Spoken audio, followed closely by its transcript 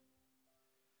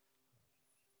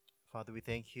Father, we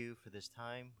thank you for this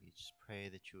time. We just pray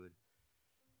that you would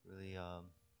really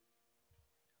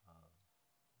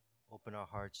open our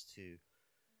hearts to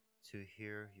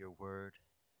hear your word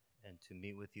and to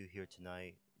meet with you here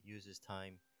tonight. Use this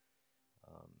time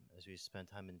as we spend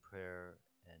time in prayer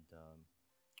and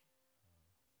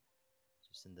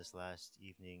just in this last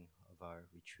evening of our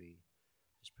retreat.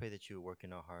 Just pray that you would work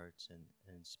in our hearts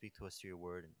and speak to us through your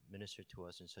word and minister to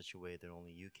us in such a way that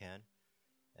only you can,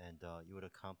 and you would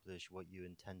accomplish what you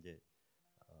intended.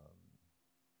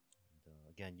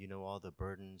 Again, you know all the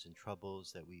burdens and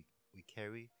troubles that we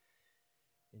carry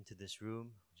into this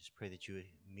room. Just pray that you would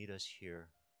meet us here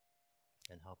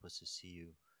and help us to see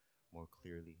you more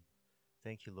clearly.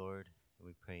 Thank you, Lord, and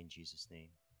we pray in Jesus' name.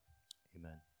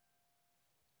 Amen.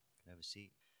 Can I have a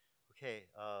seat? Okay,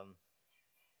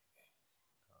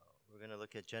 we're going to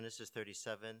look at Genesis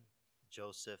 37,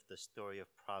 Joseph, the story of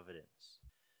providence.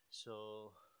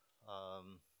 So,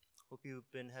 hope you've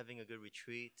been having a good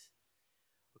retreat.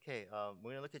 Okay,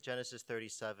 we're going to look at Genesis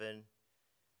 37.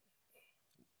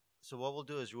 So what we'll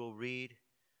do is we'll read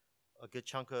a good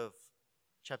chunk of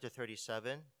chapter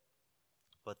 37,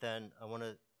 but then I want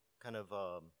to kind of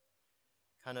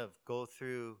go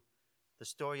through the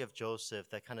story of Joseph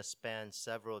that kind of spans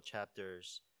several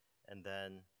chapters, and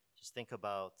then just think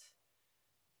about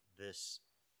this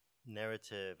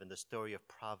narrative and the story of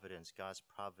providence, God's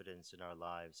providence in our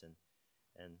lives,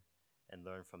 and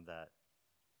learn from that.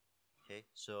 Okay,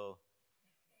 so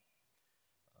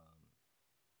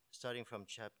starting from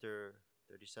chapter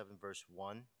 37, verse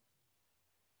 1.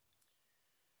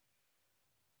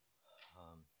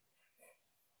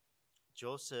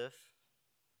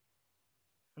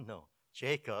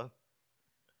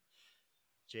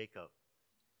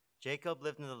 Jacob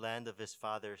lived in the land of his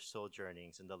father's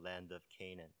sojournings in the land of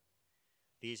Canaan.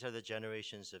 These are the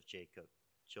generations of Jacob.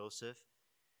 Joseph,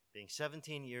 being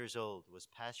 17 years old, was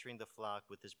pasturing the flock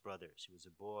with his brothers. He was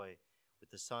a boy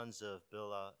with the sons of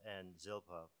Bilhah and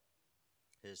Zilpah,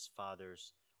 his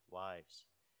father's wives.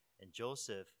 And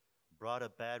Joseph brought a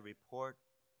bad report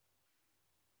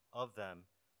of them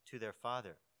to their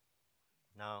father.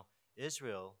 Now,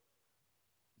 Israel,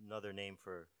 another name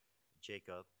for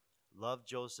Jacob, loved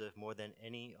Joseph more than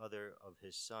any other of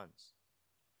his sons,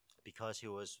 because he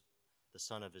was the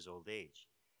son of his old age,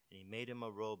 and he made him a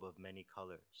robe of many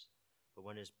colors. But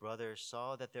when his brothers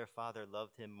saw that their father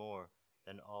loved him more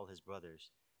than all his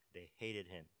brothers, they hated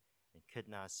him and could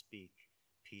not speak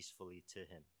peacefully to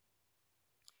him.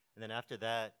 And then after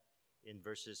that, in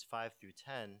verses 5 through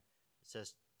 10,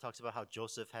 talks about how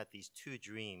Joseph had these two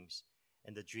dreams,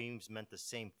 and the dreams meant the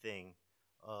same thing.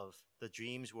 The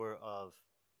dreams were of,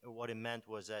 what it meant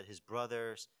was that his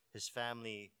brothers, his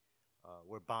family,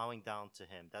 were bowing down to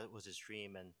him. That was his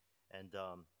dream, and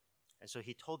so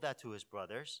he told that to his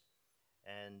brothers.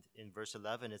 And in verse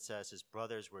 11, it says his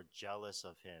brothers were jealous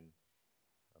of him,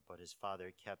 but his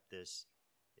father kept this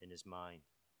in his mind.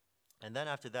 And then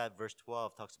after that, verse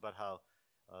 12 talks about how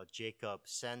Jacob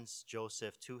sends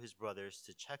Joseph to his brothers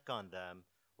to check on them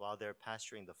while they're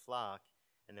pasturing the flock.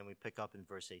 And then we pick up in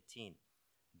verse 18.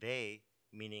 They,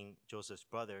 meaning Joseph's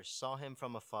brothers, saw him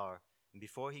from afar, and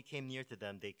before he came near to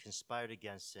them, they conspired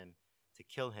against him to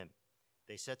kill him.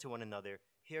 They said to one another,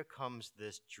 "Here comes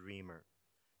this dreamer.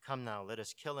 Come now, let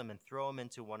us kill him and throw him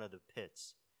into one of the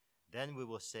pits. Then we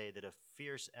will say that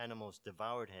fierce animals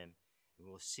devoured him, and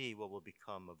we will see what will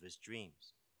become of his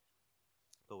dreams."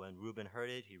 But when Reuben heard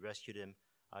it, he rescued him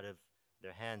out of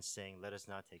their hands, saying, "Let us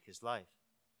not take his life."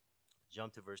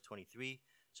 Jump to verse 23.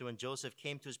 So when Joseph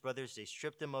came to his brothers, they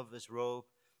stripped him of his robe,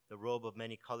 the robe of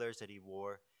many colors that he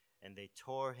wore, and they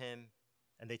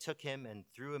took him and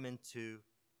threw him into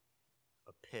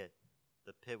a pit.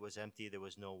 The pit was empty, there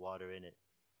was no water in it.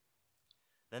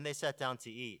 Then they sat down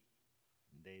to eat,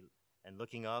 and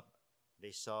looking up,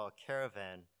 they saw a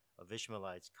caravan of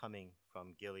Ishmaelites coming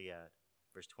from Gilead.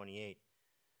 Verse 28.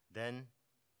 Then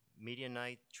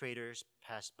Midianite traders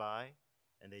passed by,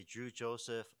 and they drew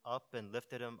Joseph up and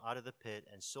lifted him out of the pit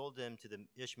and sold him to the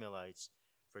Ishmaelites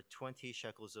for 20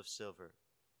 shekels of silver.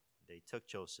 They took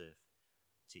Joseph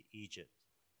to Egypt.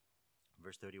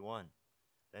 Verse 31.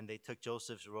 Then they took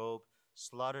Joseph's robe,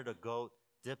 slaughtered a goat,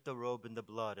 dipped the robe in the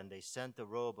blood, and they sent the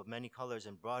robe of many colors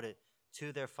and brought it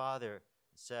to their father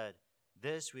and said,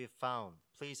 "This we have found.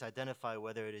 Please identify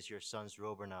whether it is your son's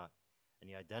robe or not." And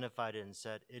he identified it and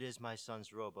said, "It is my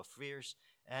son's robe. A fierce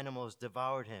animals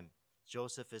devoured him.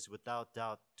 Joseph is without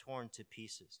doubt torn to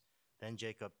pieces." Then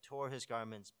Jacob tore his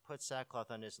garments, put sackcloth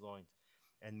on his loins,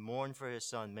 and mourned for his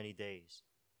son many days.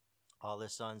 All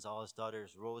his sons, all his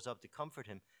daughters rose up to comfort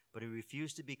him, but he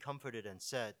refused to be comforted and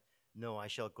said, "No, I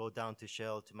shall go down to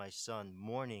Sheol to my son,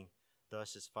 mourning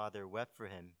Thus his father wept for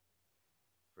him.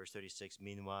 Verse 36,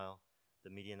 meanwhile, the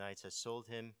Midianites had sold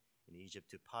him in Egypt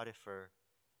to Potiphar,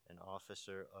 an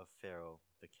officer of Pharaoh,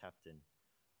 the captain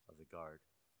of the guard.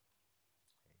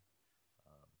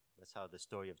 That's how the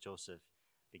story of Joseph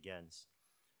begins.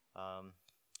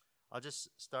 I'll just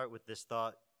start with this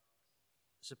thought.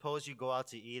 Suppose you go out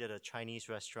to eat at a Chinese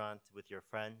restaurant with your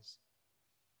friends,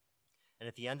 and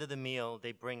at the end of the meal,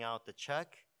 they bring out the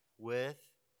check with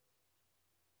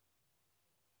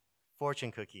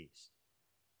fortune cookies.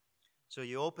 So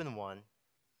you open one.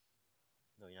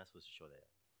 No, you're not supposed to show that.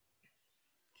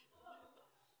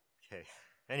 Okay.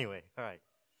 Anyway, all right.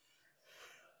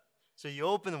 So you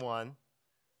open one,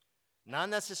 not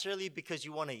necessarily because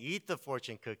you want to eat the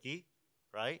fortune cookie,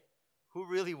 right? Who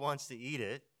really wants to eat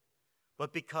it?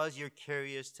 But because you're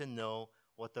curious to know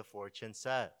what the fortune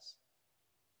says.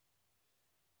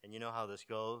 And you know how this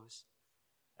goes.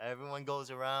 Everyone goes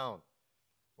around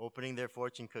opening their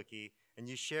fortune cookie, and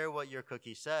you share what your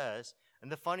cookie says.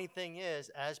 And the funny thing is,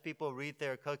 as people read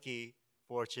their cookie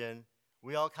fortune,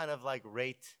 we all kind of like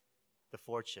rate the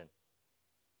fortune,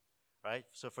 right?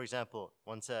 So for example,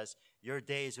 one says, your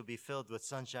days will be filled with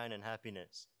sunshine and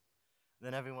happiness.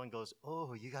 Then everyone goes,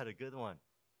 oh, you got a good one.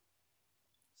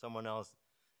 Someone else,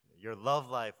 your love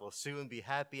life will soon be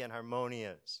happy and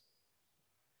harmonious.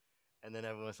 And then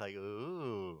everyone's like,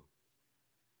 ooh.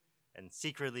 And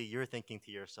secretly, you're thinking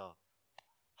to yourself,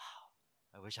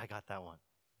 wow, I wish I got that one.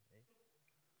 Okay?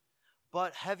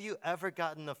 But have you ever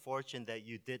gotten a fortune that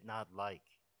you did not like?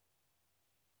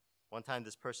 One time,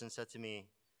 this person said to me,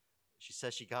 she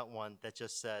said she got one that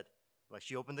just said, like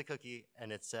she opened the cookie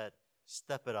and it said,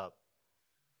 step it up.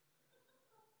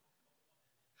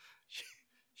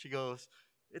 She goes,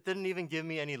 it didn't even give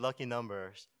me any lucky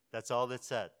numbers. That's all it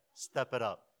said, step it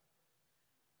up.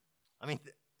 I mean,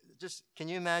 just, can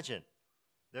you imagine?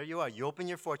 There you are, you open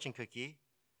your fortune cookie,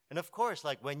 and of course,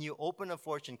 like when you open a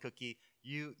fortune cookie,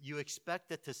 you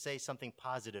expect it to say something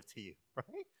positive to you,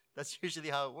 right? That's usually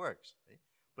how it works. Right?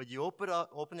 But you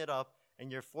open it up,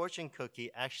 and your fortune cookie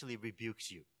actually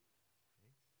rebukes you.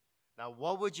 Okay? Now,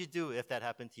 what would you do if that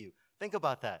happened to you? Think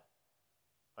about that.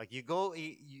 Like you go,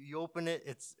 you open it,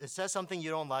 it says something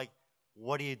you don't like,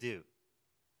 what do?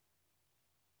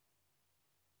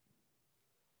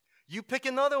 You pick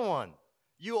another one.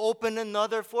 You open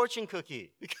another fortune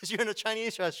cookie because you're in a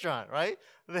Chinese restaurant, right?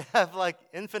 They have like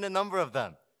infinite number of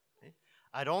them. Okay?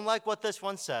 I don't like what this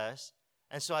one says,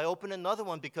 and so I open another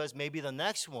one because maybe the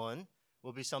next one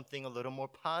will be something a little more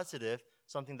positive,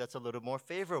 something that's a little more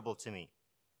favorable to me.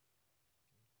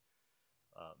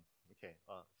 Okay.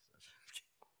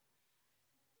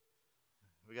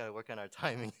 We got to work on our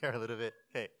timing here a little bit.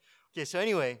 Okay. So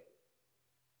anyway,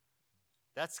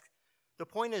 the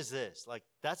point is this, like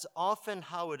that's often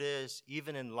how it is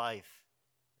even in life,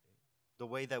 the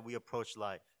way that we approach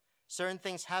life. Certain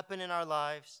things happen in our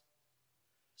lives,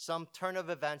 some turn of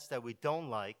events that we don't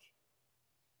like,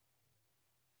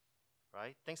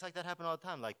 right? Things like that happen all the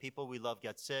time, like people we love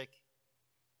get sick,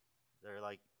 there are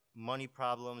like money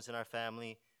problems in our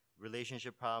family,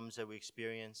 relationship problems that we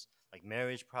experience, like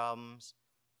marriage problems,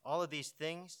 all of these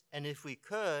things, and if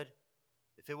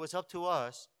it was up to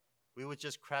us, we would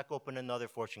just crack open another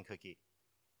fortune cookie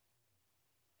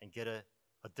and get a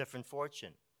different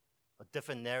fortune, a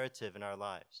different narrative in our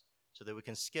lives so that we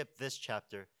can skip this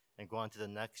chapter and go on to the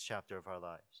next chapter of our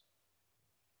lives.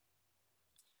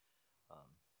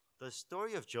 The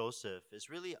story of Joseph is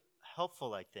really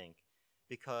helpful, I think,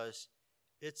 because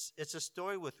it's a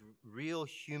story with real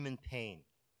human pain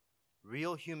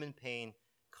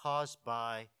caused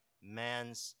by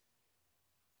man's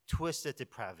twisted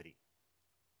depravity.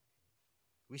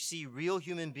 We see real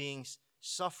human beings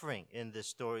suffering in the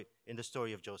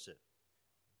story of Joseph.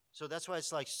 So that's why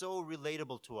it's like so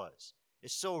relatable to us.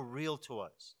 It's so real to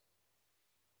us.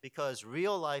 Because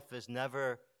real life is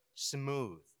never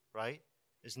smooth, right?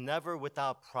 It's never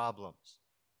without problems.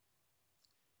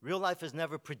 Real life is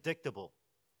never predictable.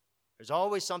 There's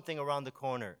always something around the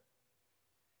corner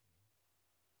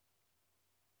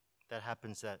that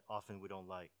happens that often we don't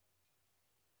like.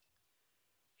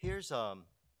 Here's a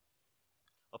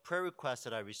prayer request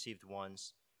that I received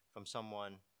once from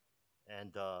someone,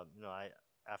 and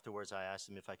afterwards I asked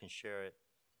him if I can share it.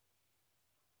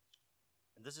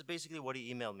 And this is basically what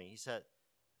he emailed me. He said,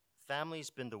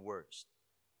 "Family's been the worst.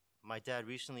 My dad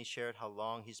recently shared how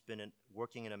long he's been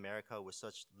working in America with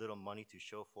such little money to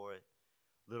show for it,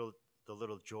 the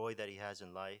little joy that he has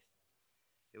in life.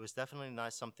 It was definitely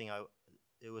not something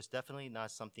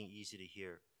easy to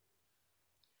hear.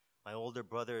 My older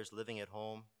brother is living at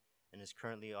home and is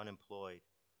currently unemployed.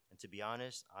 And to be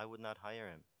honest, I would not hire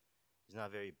him. He's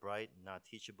not very bright, not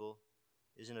teachable.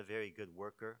 isn't a very good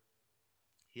worker.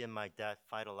 He and my dad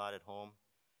fight a lot at home,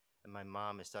 and my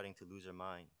mom is starting to lose her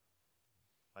mind.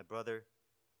 My brother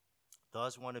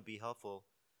does want to be helpful,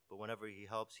 but whenever he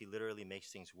helps, he literally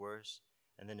makes things worse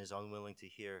and then is unwilling to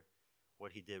hear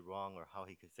what he did wrong or how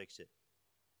he could fix it.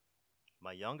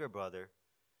 My younger brother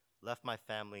left my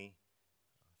family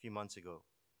a few months ago.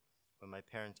 When my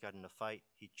parents got in a fight,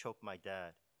 he choked my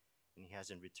dad, and he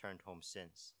hasn't returned home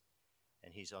since,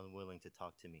 and he's unwilling to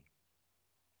talk to me.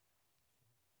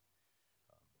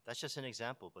 That's just an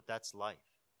example, but that's life.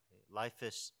 Life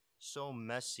is so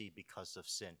messy because of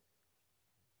sin.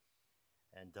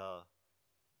 And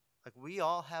we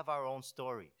all have our own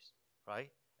stories,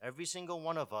 right? Every single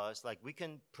one of us, we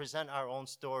can present our own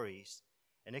stories,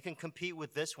 and it can compete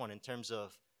with this one in terms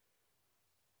of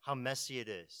how messy it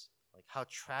is, how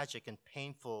tragic and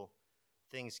painful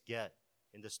things get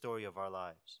in the story of our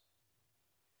lives.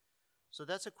 So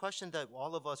that's a question that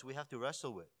all of us, we have to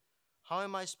wrestle with. How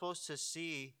am I supposed to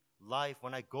see life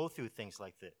when I go through things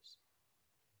like this?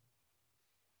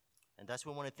 And that's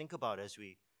what we want to think about as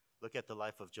we look at the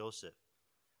life of Joseph.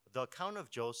 The account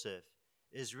of Joseph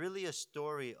is really a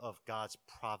story of God's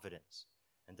providence.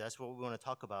 And that's what we want to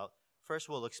talk about. First,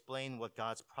 we'll explain what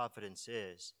God's providence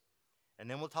is. And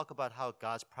then we'll talk about how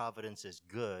God's providence is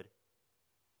good.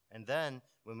 And then,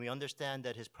 when we understand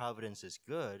that his providence is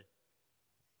good,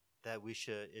 that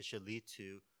it should lead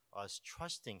to us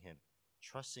trusting him,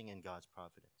 trusting in God's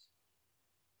providence.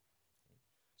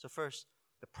 So first,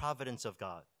 the providence of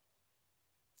God.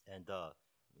 And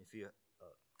if you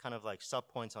kind of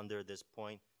subpoints under this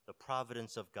point, the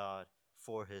providence of God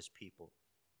for his people.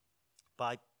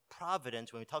 By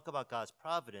providence, when we talk about God's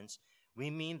providence, we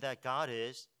mean that God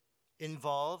is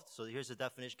involved. So here's the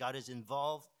definition. God is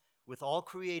involved with all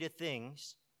created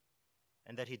things,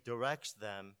 and that he directs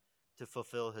them to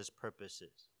fulfill his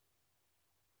purposes.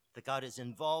 That God is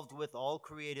involved with all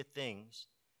created things,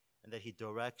 and that he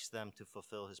directs them to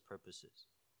fulfill his purposes.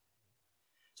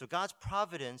 So God's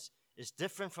providence is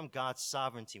different from God's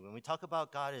sovereignty. When we talk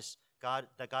about God is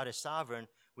sovereign,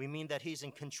 we mean that he's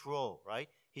in control, right?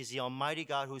 He's the Almighty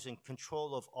God who's in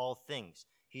control of all things.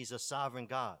 He's a sovereign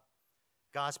God.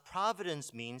 God's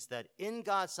providence means that in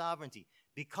God's sovereignty,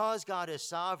 because God is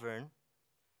sovereign,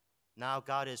 now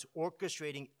God is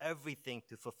orchestrating everything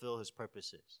to fulfill his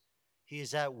purposes. He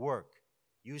is at work,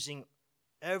 using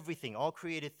everything, all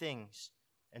created things,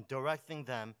 and directing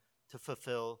them to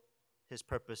fulfill his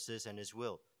purposes and his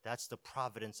will. That's the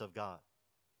providence of God.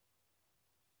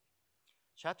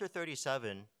 Chapter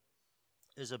 37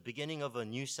 is a beginning of a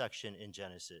new section in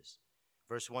Genesis.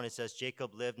 Verse 1, it says,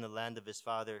 Jacob lived in the land of his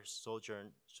father's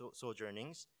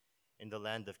sojournings in the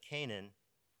land of Canaan.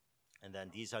 And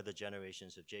then these are the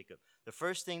generations of Jacob. The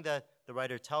first thing that the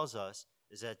writer tells us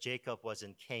is that Jacob was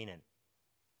in Canaan.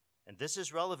 And this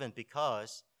is relevant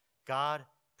because God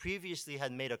previously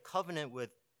had made a covenant with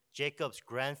Jacob's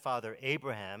grandfather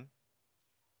Abraham,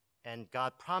 and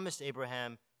God promised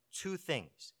Abraham two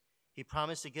things. He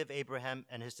promised to give Abraham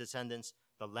and his descendants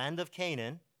the land of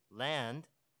Canaan, land,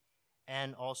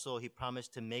 and also he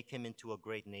promised to make him into a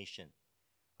great nation,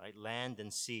 right? Land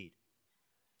and seed.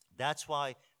 That's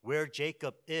why where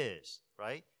Jacob is,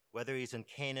 right, whether he's in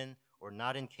Canaan or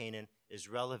not in Canaan, is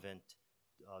relevant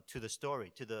to the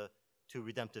story, to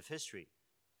redemptive history.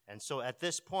 And so at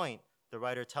this point, the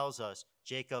writer tells us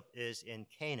Jacob is in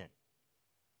Canaan.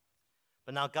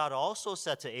 But now God also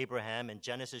said to Abraham in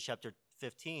Genesis chapter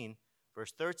 15,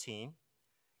 verse 13,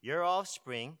 your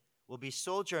offspring will be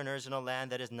sojourners in a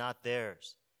land that is not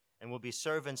theirs, and will be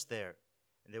servants there,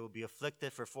 and they will be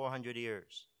afflicted for 400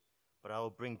 years. But I will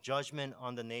bring judgment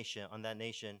on that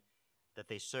nation that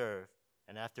they serve,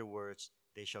 and afterwards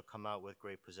they shall come out with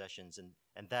great possessions.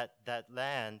 And that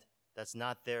land that's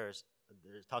not theirs,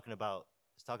 it's talking about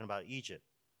Egypt.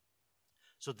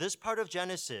 So this part of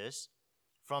Genesis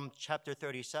from chapter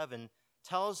 37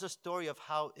 tells the story of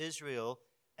how Israel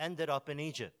ended up in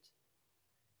Egypt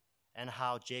and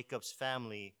how Jacob's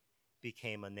family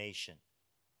became a nation.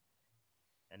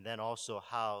 And then also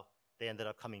how they ended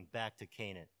up coming back to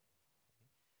Canaan.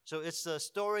 So it's the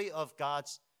story of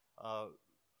God's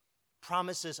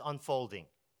promises unfolding.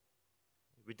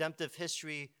 Redemptive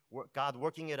history, God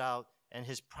working it out, and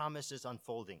his promises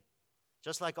unfolding.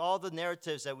 Just like all the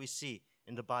narratives that we see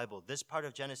in the Bible, this part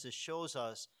of Genesis shows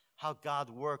us how God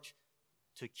worked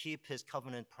to keep his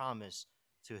covenant promise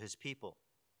to his people.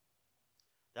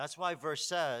 That's why verse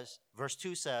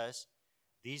 2 says,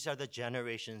 these are the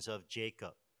generations of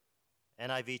Jacob.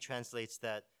 NIV translates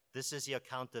that this is the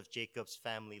account of Jacob's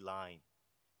family line.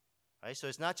 Right? So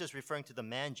it's not just referring to the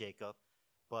man Jacob,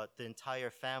 but the entire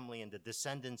family and the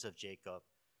descendants of Jacob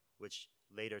which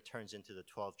later turns into the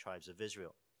 12 tribes of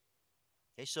Israel.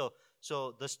 Okay,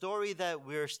 so the story that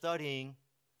we're studying,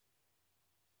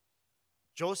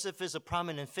 Joseph is a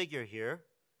prominent figure here,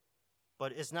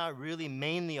 but it's not really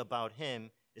mainly about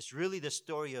him. It's really the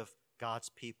story of God's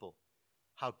people,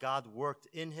 how God worked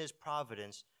in his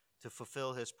providence to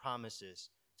fulfill his promises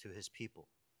to his people.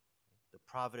 The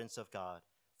providence of God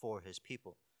for his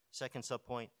people. Second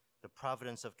subpoint, the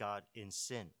providence of God in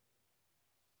sin.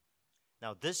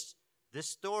 Now, this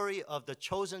story of the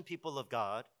chosen people of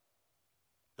God,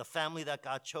 the family that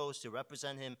God chose to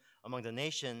represent him among the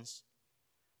nations,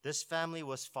 this family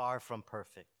was far from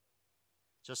perfect.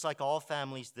 Just like all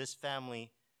families, this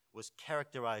family was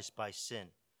characterized by sin.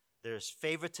 There's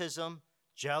favoritism,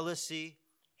 jealousy,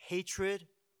 hatred.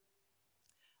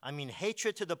 I mean,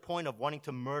 hatred to the point of wanting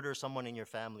to murder someone in your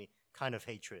family, kind of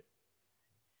hatred.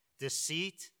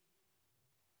 Deceit,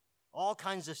 all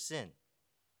kinds of sin.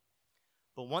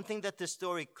 But one thing that this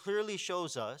story clearly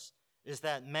shows us is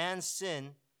that man's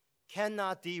sin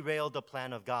cannot derail the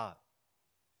plan of God.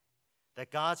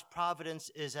 That God's providence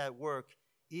is at work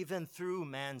even through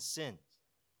man's sins.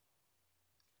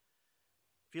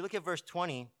 If you look at verse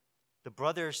 20, the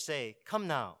brothers say, "Come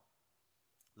now,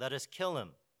 let us kill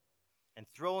him and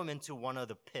throw him into one of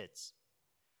the pits.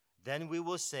 Then we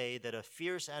will say that a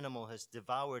fierce animal has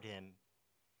devoured him.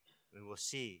 We will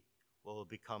see what will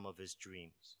become of his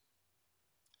dreams."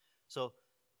 So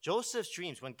Joseph's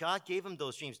dreams, when God gave him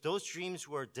those dreams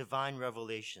were divine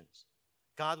revelations.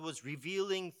 God was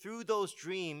revealing through those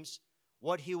dreams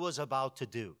what he was about to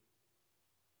do.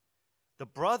 The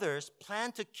brothers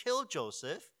planned to kill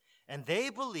Joseph, and they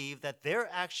believed that their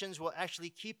actions will actually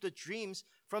keep the dreams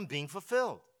from being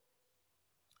fulfilled.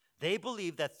 They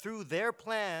believed that through their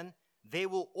plan, they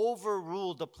will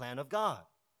overrule the plan of God.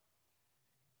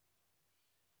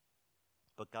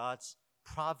 But God's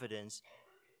providence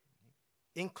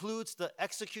includes the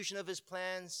execution of his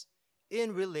plans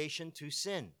in relation to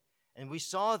sin. And we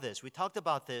saw this. We talked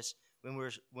about this when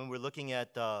we're looking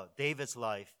at David's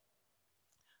life,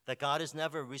 that God is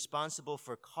never responsible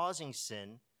for causing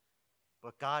sin,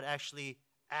 but God actually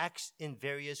acts in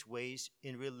various ways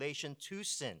in relation to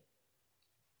sin.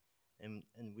 And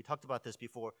we talked about this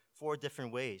before, 4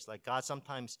 different ways. Like God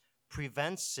sometimes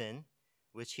prevents sin,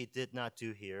 which he did not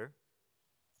do here.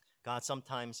 God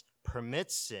sometimes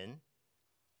permits sin,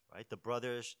 right? The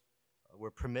brothers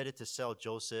were permitted to sell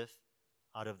Joseph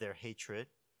out of their hatred.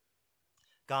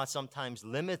 God sometimes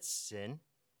limits sin,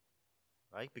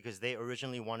 right? Because they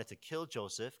originally wanted to kill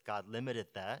Joseph. God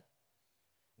limited that.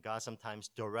 God sometimes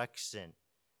directs sin.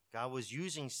 God was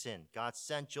using sin. God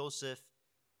sent Joseph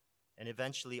and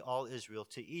eventually all Israel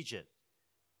to Egypt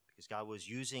because God was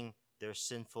using their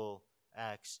sinful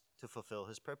acts to fulfill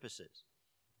his purposes.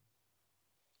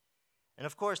 And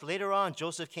of course, later on,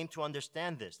 Joseph came to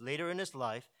understand this. Later in his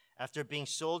life, after being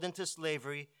sold into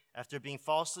slavery, after being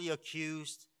falsely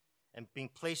accused and being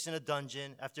placed in a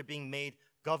dungeon, after being made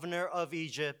governor of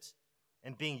Egypt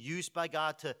and being used by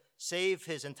God to save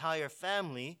his entire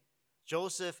family,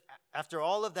 Joseph, after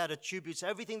all of that, attributes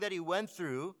everything that he went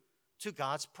through to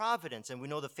God's providence. And we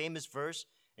know the famous verse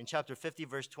in chapter 50,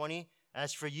 verse 20,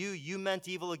 "As for you, you meant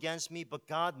evil against me, but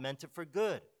God meant it for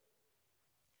good,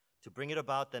 to bring it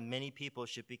about that many people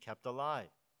should be kept alive."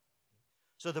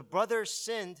 So the brothers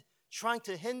sinned, trying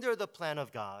to hinder the plan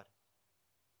of God.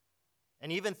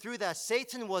 And even through that,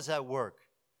 Satan was at work,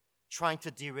 trying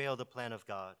to derail the plan of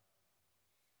God.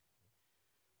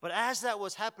 But as that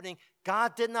was happening,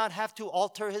 God did not have to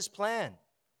alter his plan.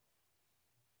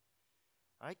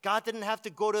 Right? God didn't have to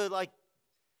go to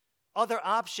other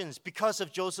options because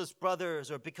of Joseph's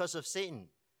brothers or because of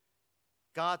Satan.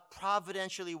 God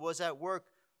providentially was at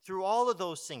work through all of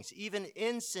those things, even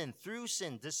in sin, through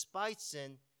sin, despite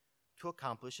sin, to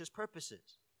accomplish his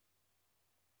purposes.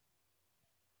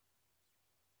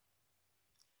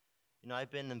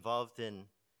 I've been involved in,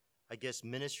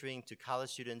 ministering to college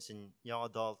students and young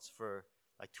adults for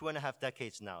 2.5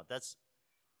 decades now. That's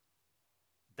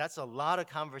a lot of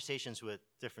conversations with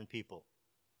different people.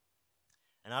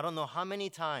 And I don't know how many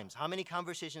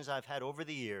conversations I've had over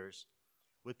the years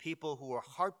with people who are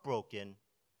heartbroken,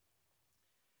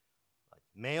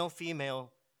 male,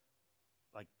 female,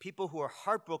 people who are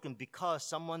heartbroken because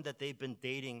someone that they've been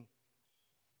dating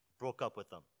broke up with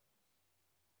them.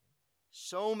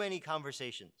 So many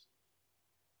conversations.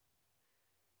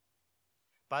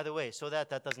 By the way, so that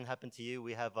doesn't happen to you,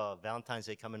 we have Valentine's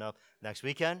Day coming up next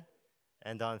weekend.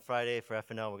 And on Friday for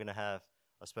FNL, we're going to have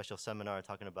a special seminar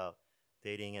talking about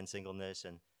dating and singleness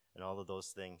and all of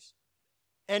those things.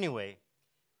 Anyway,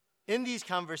 in these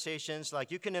conversations,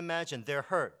 you can imagine, they're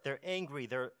hurt, they're angry,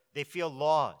 they feel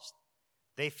lost.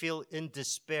 They feel in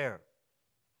despair.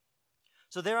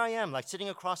 So there I am, like sitting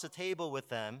across the table with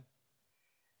them,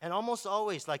 and almost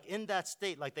always, like in that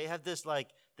state, like they have this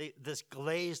this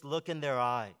glazed look in their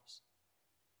eyes.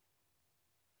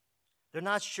 They're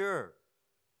not sure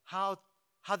how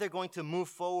they're going to move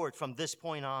forward from this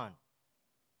point on,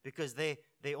 because they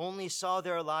only saw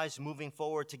their lives moving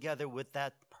forward together with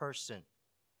that person.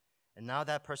 And now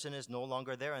that person is no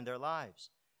longer there in their lives.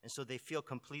 And so they feel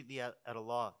completely at a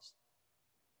loss.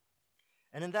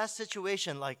 And in that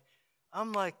situation,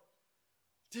 I'm like,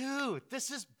 dude,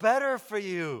 this is better for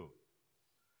you.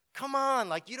 Come on,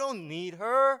 you don't need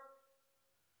her.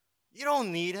 You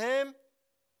don't need him.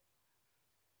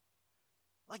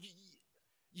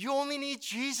 You only need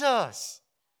Jesus.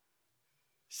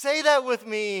 Say that with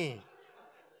me.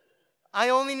 I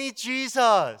only need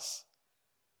Jesus.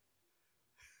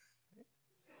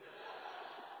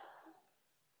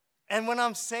 And when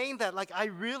I'm saying that, I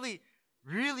really,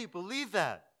 really believe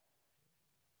that.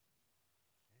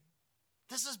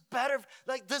 This is better.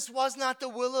 This was not the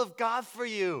will of God for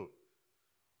you.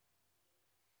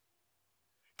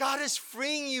 God is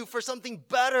freeing you for something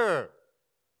better.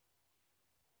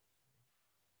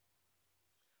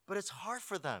 But it's hard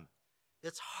for them.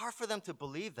 It's hard for them to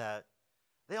believe that.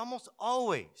 They almost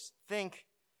always think,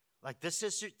 this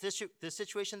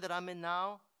situation that I'm in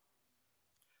now,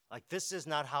 this is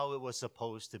not how it was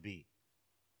supposed to be.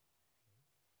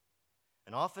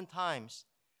 And oftentimes,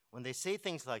 when they say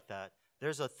things like that,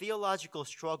 there's a theological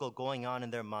struggle going on in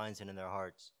their minds and in their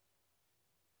hearts.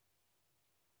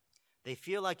 They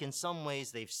feel like in some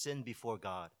ways they've sinned before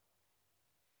God.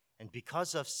 And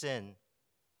because of sin,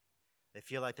 they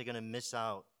feel like they're going to miss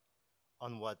out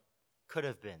on what could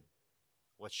have been,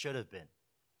 what should have been.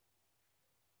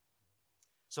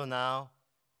 So now,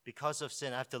 because of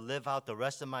sin, I have to live out the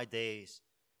rest of my days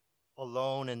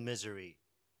alone in misery.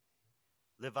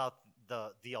 Live out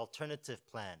the alternative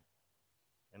plan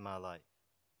in my life.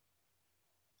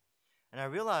 And I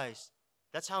realized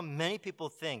that's how many people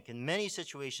think in many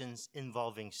situations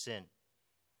involving sin.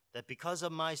 That because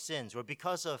of my sins or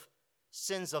because of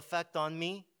sin's effect on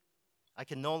me, I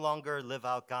can no longer live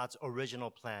out God's original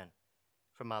plan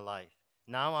for my life.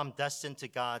 Now I'm destined to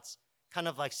God's kind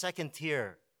of second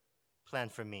tier plan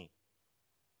for me.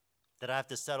 That I have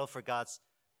to settle for God's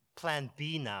plan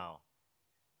B now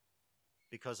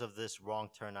because of this wrong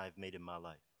turn I've made in my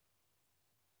life.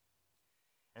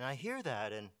 And I hear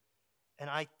that, and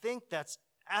I think that's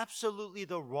absolutely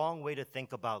the wrong way to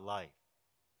think about life.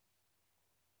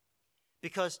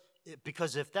 Because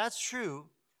if that's true,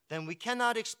 then we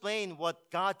cannot explain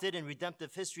what God did in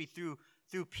redemptive history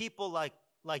through people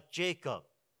like Jacob,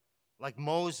 like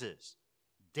Moses,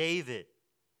 David,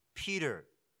 Peter,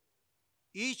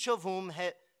 each of whom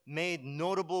had made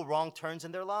notable wrong turns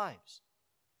in their lives.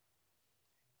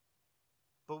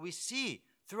 But we see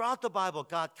throughout the Bible,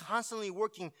 God constantly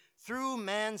working through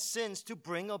man's sins to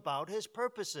bring about his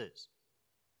purposes.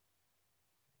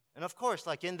 And of course,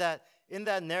 in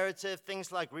that narrative,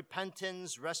 things like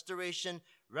repentance, restoration,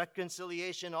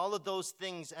 reconciliation, all of those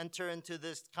things enter into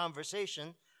this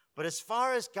conversation. But as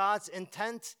far as God's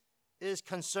intent is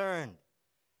concerned,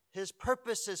 his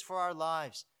purposes for our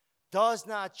lives does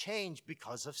not change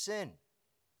because of sin.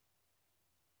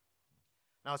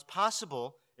 Now, it's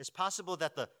possible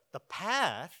that the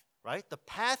path, right? The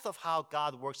path of how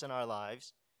God works in our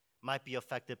lives might be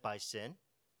affected by sin.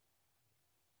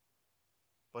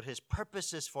 But his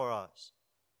purposes for us,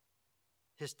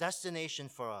 his destination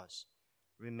for us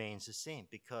remains the same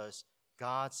because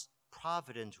God's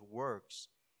providence works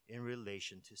in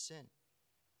relation to sin.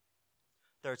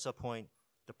 Third subpoint,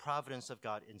 the providence of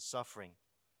God in suffering.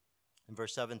 In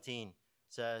verse 17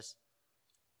 says,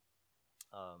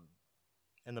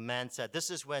 and the man said, this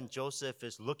is when Joseph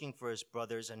is looking for his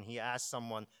brothers, and he asked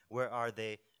someone, where are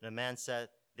they? And the man said,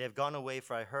 they have gone away,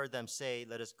 for I heard them say,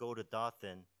 let us go to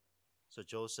Dothan. So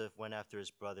Joseph went after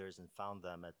his brothers and found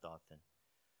them at Dothan.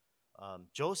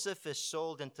 Joseph is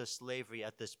sold into slavery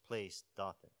at this place,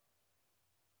 Dothan.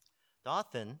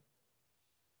 Dothan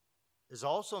is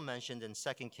also mentioned in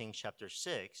 2 Kings chapter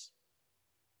 6,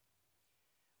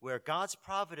 where God's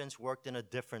providence worked in a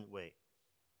different way.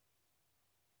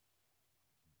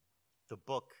 The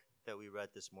book that we read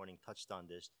this morning touched on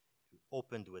this,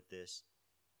 opened with this.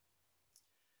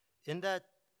 In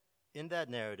that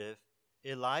narrative,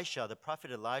 Elisha, the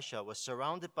prophet Elisha, was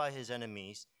surrounded by his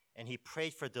enemies, and he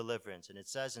prayed for deliverance. And it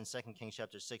says in 2 Kings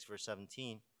chapter 6, verse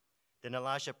 17, then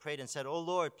Elisha prayed and said, O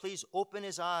Lord, please open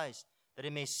his eyes that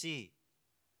he may see.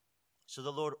 So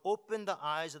the Lord opened the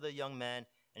eyes of the young man,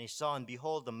 and he saw, and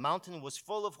behold, the mountain was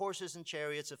full of horses and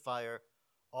chariots of fire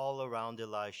all around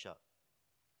Elisha.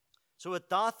 So with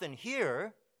Dothan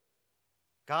here,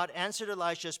 God answered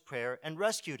Elisha's prayer and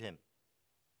rescued him.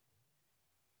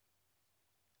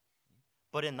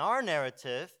 But in our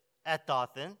narrative at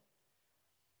Dothan,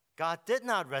 God did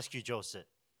not rescue Joseph,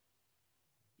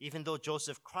 even though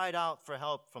Joseph cried out for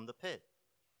help from the pit.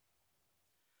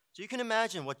 So you can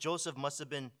imagine what Joseph must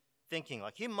have been thinking.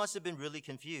 Like, he must have been really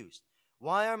confused.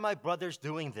 Why are my brothers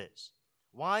doing this?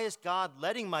 Why is God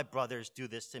letting my brothers do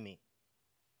this to me?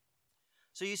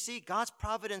 So you see, God's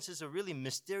providence is a really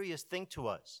mysterious thing to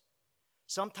us.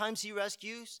 Sometimes he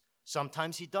rescues,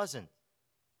 sometimes he doesn't.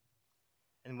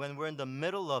 And when we're in the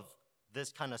middle of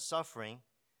this kind of suffering,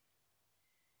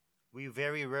 we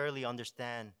very rarely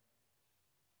understand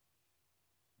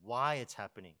why it's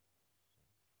happening.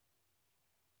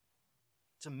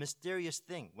 It's a mysterious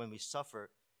thing when we suffer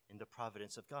in the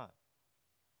providence of God.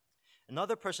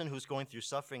 Another person who's going through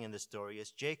suffering in this story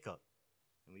is Jacob.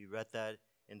 And we read that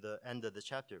in the end of the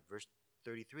chapter, verse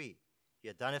 33. He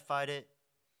identified it.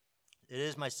 It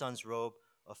is my son's robe.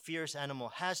 A fierce animal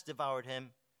has devoured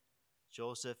him.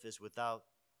 Joseph is without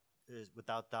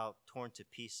doubt torn to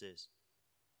pieces.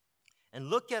 And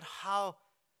look at how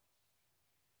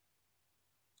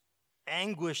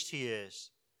anguished he is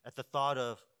at the thought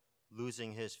of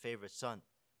losing his favorite son.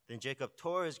 Then Jacob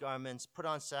tore his garments, put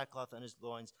on sackcloth on his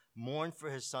loins, mourned for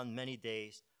his son many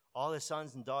days. All his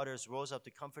sons and daughters rose up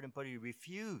to comfort him, but he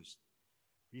refused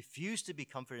to be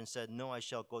comforted and said, "No, I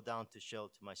shall go down to Sheol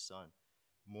to my son,"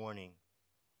 mourning.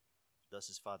 Thus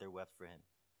his father wept for him.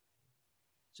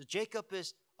 So Jacob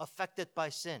is affected by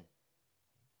sin.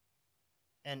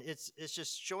 And it's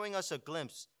just showing us a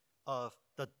glimpse of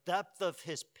the depth of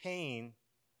his pain,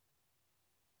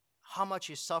 how much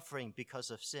he's suffering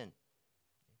because of sin.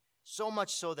 So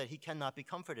much so that he cannot be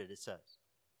comforted, it says.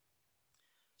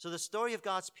 So the story of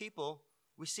God's people,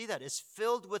 we see that it's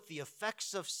filled with the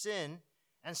effects of sin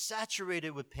and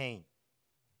saturated with pain.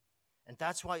 And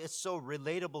that's why it's so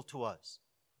relatable to us.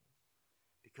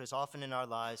 Because often in our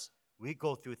lives, we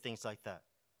go through things like that.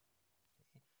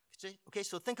 Okay,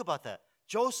 so think about that.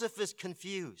 Joseph is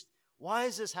confused. Why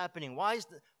is this happening? Why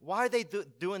are they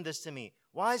doing this to me?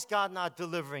 Why is God not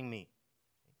delivering me?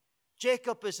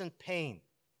 Jacob is in pain,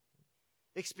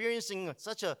 experiencing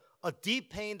such a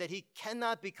deep pain that he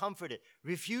cannot be comforted,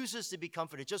 refuses to be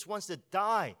comforted, just wants to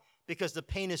die because the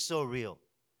pain is so real.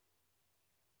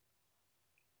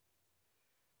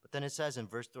 But then it says in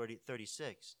verse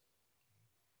 36,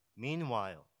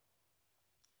 meanwhile,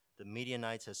 the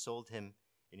Midianites had sold him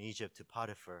in Egypt to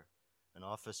Potiphar, an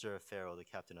officer of Pharaoh, the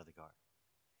captain of the guard.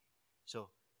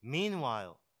 So,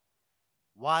 meanwhile,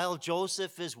 while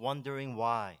Joseph is wondering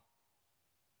why,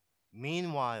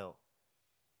 meanwhile,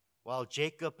 while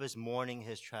Jacob is mourning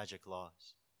his tragic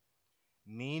loss,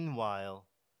 meanwhile,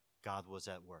 God was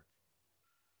at work,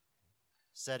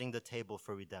 setting the table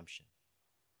for redemption.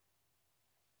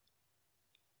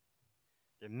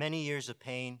 There are many years of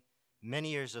pain, many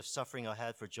years of suffering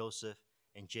ahead for Joseph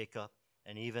and Jacob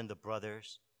and even the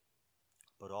brothers.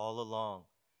 But all along,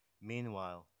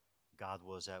 meanwhile, God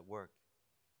was at work.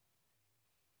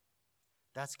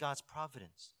 That's God's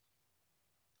providence.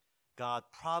 God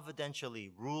providentially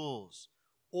rules,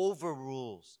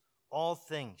 overrules all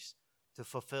things to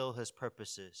fulfill his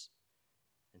purposes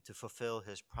and to fulfill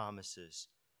his promises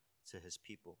to his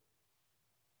people.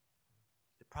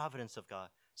 The providence of God.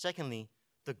 Secondly,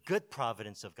 the good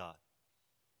providence of God.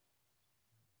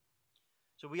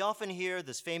 So we often hear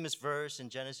this famous verse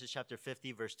in Genesis chapter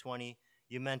 50, verse 20,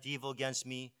 "You meant evil against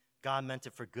me, God meant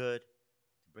it for good,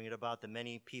 to bring it about that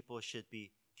many people should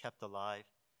be kept alive."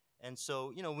 And so,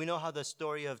 we know how the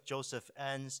story of Joseph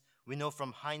ends. We know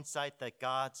from hindsight that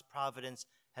God's providence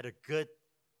had a good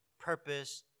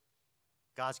purpose.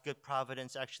 God's good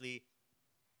providence actually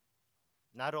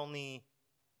not only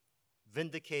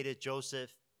vindicated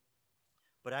Joseph,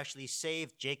 but actually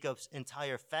saved Jacob's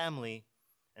entire family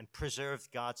and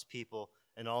preserved God's people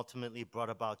and ultimately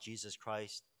brought about Jesus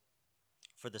Christ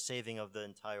for the saving of the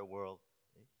entire world.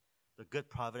 The good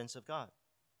providence of God.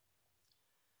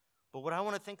 But what I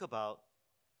want to think about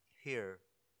here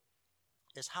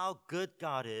is how good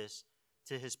God is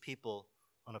to his people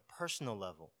on a personal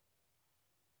level.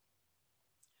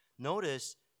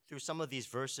 Notice through some of these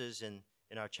verses in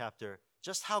our chapter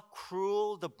just how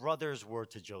cruel the brothers were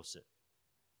to Joseph.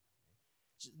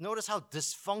 Notice how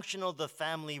dysfunctional the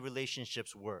family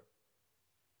relationships were.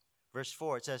 Verse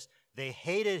 4, it says, they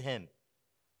hated him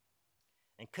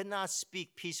and could not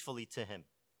speak peacefully to him.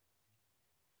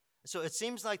 So it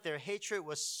seems like their hatred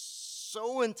was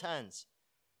so intense,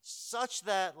 such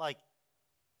that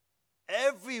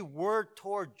every word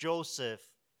toward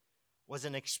Joseph was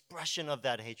an expression of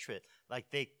that hatred. Like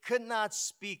they could not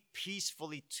speak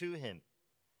peacefully to him.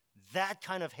 That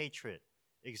kind of hatred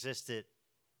existed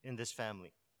in this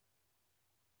family.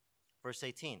 Verse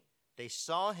 18, they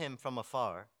saw him from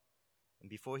afar, and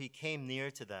before he came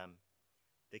near to them,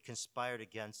 they conspired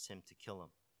against him to kill him.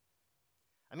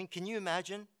 I mean, can you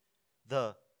imagine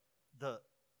the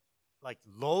like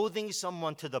loathing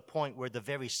someone to the point where the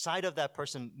very sight of that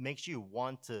person makes you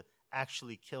want to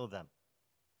actually kill them?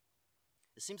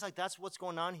 It seems like that's what's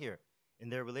going on here in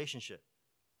their relationship.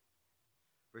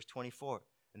 Verse 24,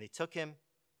 and they took him,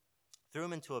 threw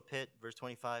him into a pit. Verse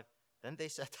 25, then they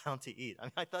sat down to eat. I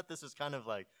mean, I thought this was kind of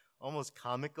like almost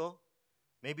comical.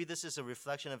 Maybe this is a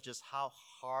reflection of just how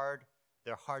hard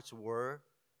their hearts were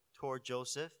toward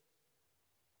Joseph.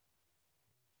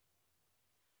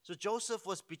 So Joseph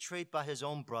was betrayed by his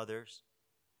own brothers.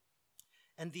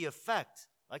 And the effect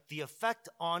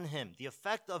on him, the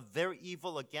effect of their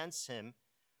evil against him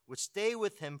would stay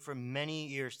with him for many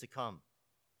years to come.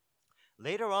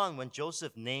 Later on, when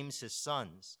Joseph names his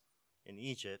sons in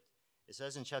Egypt, it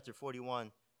says in chapter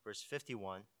 41, verse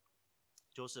 51,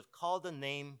 Joseph called the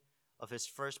name of his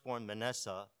firstborn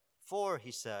Manasseh, for,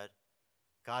 he said,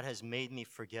 God has made me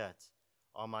forget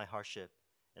all my hardship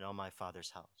and all my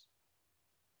father's house.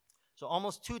 So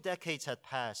almost 2 decades had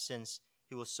passed since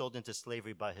he was sold into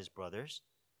slavery by his brothers.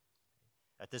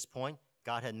 At this point,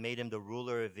 God had made him the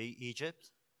ruler of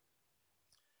Egypt.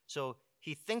 So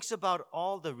he thinks about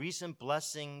all the recent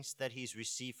blessings that he's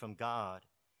received from God,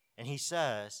 and he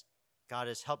says, God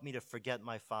has helped me to forget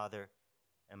my father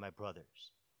and my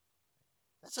brothers.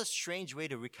 That's a strange way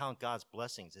to recount God's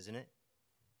blessings, isn't it?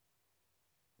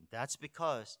 And that's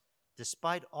because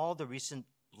despite all the recent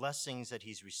blessings that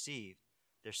he's received,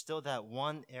 there's still that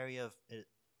one area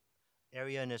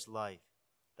in his life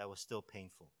that was still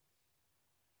painful.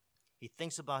 He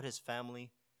thinks about his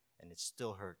family, and it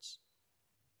still hurts.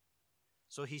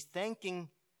 So he's thanking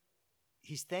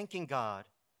God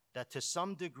that to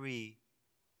some degree,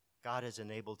 God has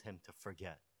enabled him to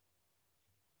forget.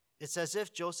 It's as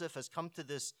if Joseph has come to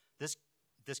this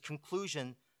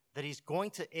conclusion that he's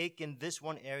going to ache in this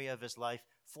one area of his life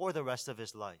for the rest of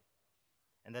his life.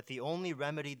 And that the only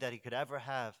remedy that he could ever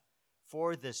have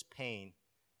for this pain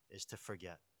is to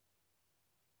forget.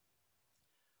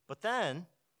 But then,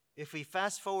 if we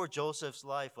fast forward Joseph's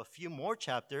life a few more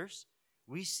chapters,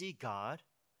 we see God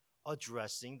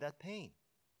addressing that pain.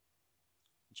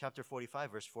 In chapter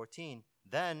 45, verse 14,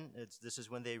 then, this is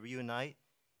when they reunite,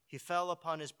 he fell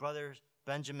upon his brother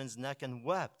Benjamin's neck and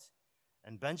wept.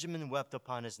 And Benjamin wept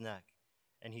upon his neck.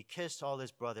 And he kissed all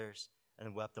his brothers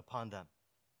and wept upon them.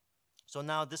 So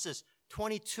now this is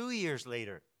 22 years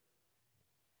later.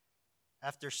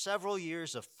 After several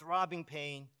years of throbbing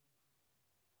pain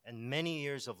and many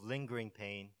years of lingering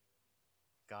pain,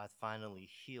 God finally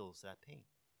heals that pain.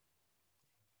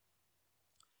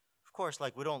 Of course,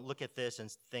 we don't look at this and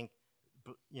think,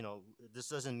 this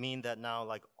doesn't mean that now,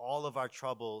 all of our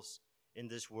troubles in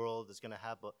this world is going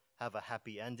to have a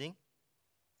happy ending.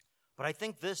 But I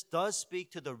think this does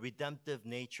speak to the redemptive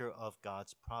nature of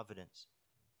God's providence.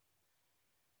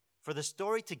 For the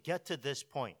story to get to this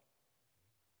point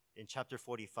in chapter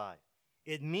 45,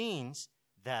 it means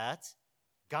that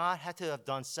God had to have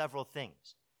done several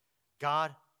things.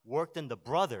 God worked in the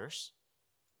brothers,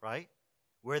 right?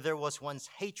 Where there was once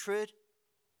hatred,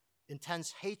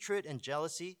 intense hatred and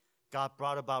jealousy, God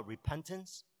brought about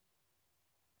repentance.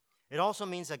 It also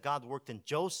means that God worked in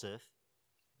Joseph,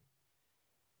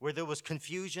 where there was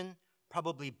confusion,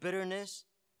 probably bitterness.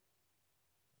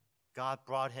 God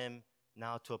brought him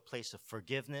now to a place of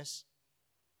forgiveness.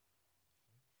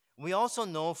 We also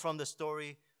know from the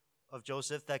story of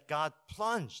Joseph that God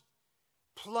plunged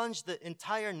the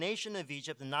entire nation of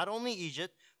Egypt, and not only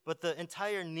Egypt, but the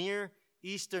entire Near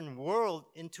Eastern world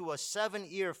into a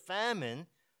 7-year famine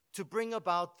to bring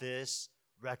about this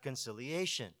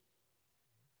reconciliation.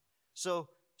 So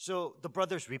the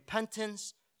brothers'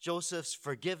 repentance, Joseph's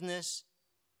forgiveness,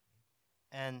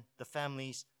 and the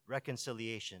family's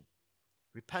reconciliation.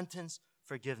 Repentance,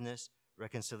 forgiveness,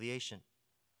 reconciliation.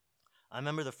 I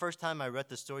remember the first time I read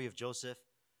the story of Joseph,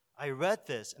 I read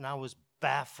this and I was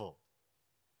baffled.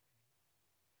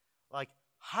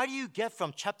 How do you get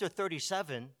from chapter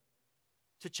 37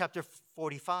 to chapter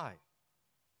 45?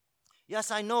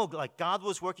 Yes, I know, God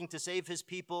was working to save his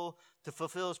people, to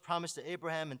fulfill his promise to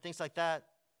Abraham and things like that.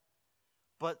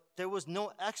 But there was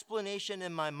no explanation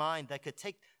in my mind that could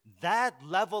take that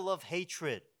level of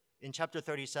hatred in chapter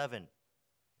 37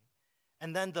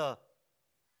 and then the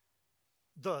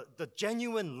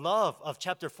genuine love of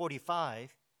chapter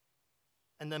 45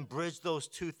 and then bridge those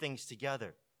two things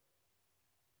together.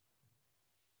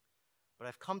 But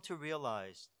I've come to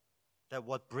realize that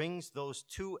what brings those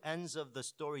two ends of the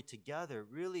story together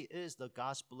really is the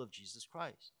gospel of Jesus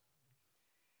Christ.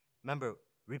 Remember,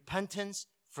 repentance,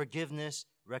 forgiveness,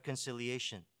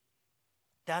 reconciliation.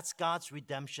 That's God's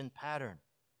redemption pattern.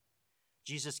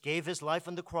 Jesus gave his life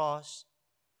on the cross,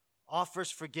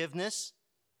 offers forgiveness,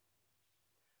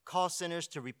 calls sinners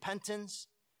to repentance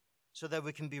so that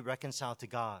we can be reconciled to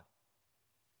God.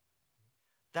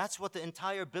 That's what the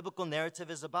entire biblical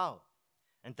narrative is about.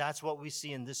 And that's what we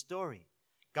see in this story.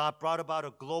 God brought about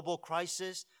a global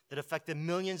crisis that affected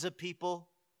millions of people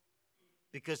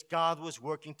because God was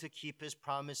working to keep his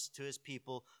promise to his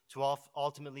people to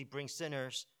ultimately bring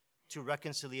sinners to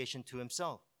reconciliation to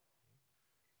himself.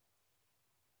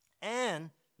 And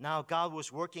now God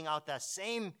was working out that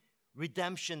same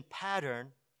redemption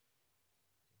pattern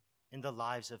in the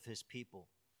lives of his people,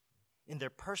 in their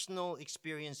personal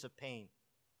experience of pain.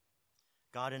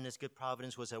 God in his good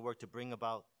providence was at work to bring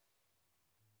about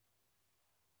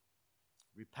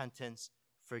repentance,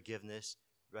 forgiveness,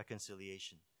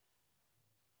 reconciliation,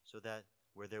 so that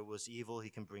where there was evil, he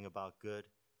can bring about good.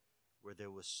 Where there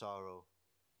was sorrow,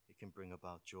 he can bring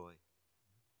about joy.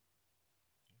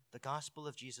 The gospel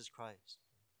of Jesus Christ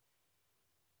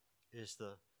is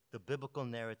the biblical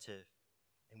narrative,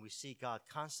 and we see God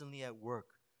constantly at work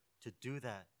to do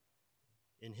that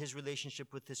in his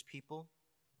relationship with his people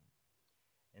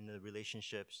and the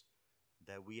relationships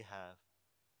that we have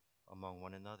among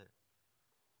one another.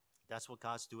 That's what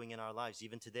God's doing in our lives,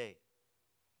 even today,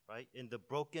 right? In the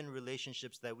broken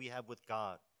relationships that we have with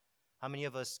God. How many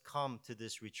of us come to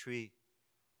this retreat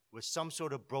with some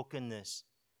sort of brokenness,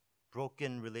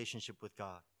 broken relationship with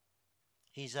God?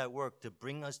 He's at work to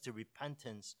bring us to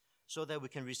repentance so that we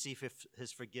can receive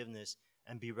his forgiveness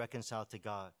and be reconciled to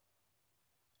God.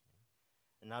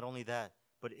 And not only that,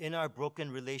 but in our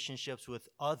broken relationships with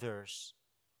others,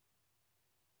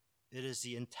 it is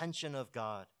the intention of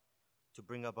God to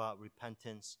bring about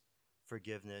repentance,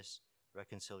 forgiveness,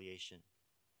 reconciliation.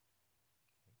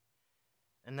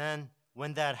 And then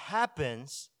when that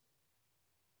happens,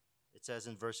 it says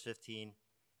in verse 15,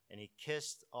 and he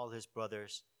kissed all his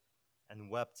brothers and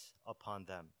wept upon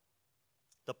them.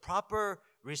 The proper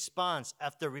response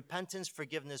after repentance,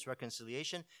 forgiveness,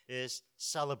 reconciliation is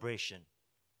celebration.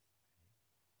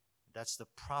 That's the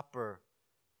proper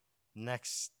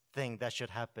next thing that should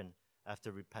happen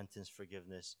after repentance,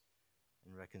 forgiveness,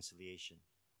 and reconciliation.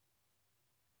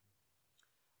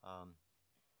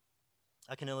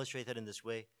 I can illustrate that in this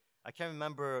way. I can't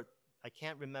remember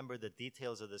the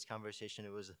details of this conversation.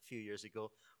 It was a few years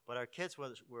ago. But our kids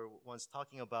were once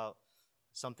talking about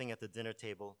something at the dinner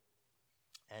table.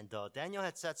 And Daniel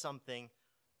had said something.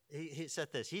 He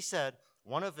said this. He said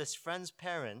one of his friend's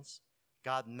parents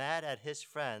got mad at his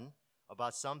friend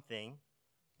about something.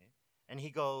 Okay? And he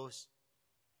goes,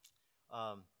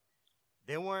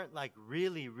 they weren't like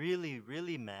really, really,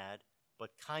 really mad,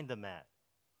 but kind of mad.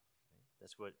 Okay?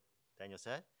 That's what Daniel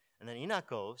said. And then Enoch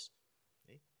goes,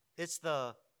 okay?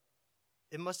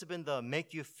 It must have been the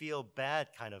make you feel bad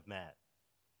kind of mad.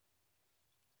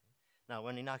 Now,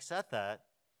 when Enoch said that,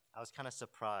 I was kind of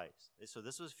surprised. So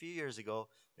this was a few years ago.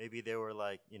 Maybe they were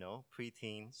like,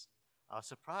 preteens. I was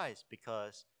surprised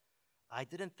because I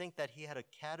didn't think that he had a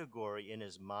category in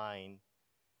his mind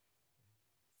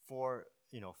for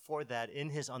that in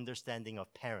his understanding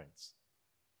of parents.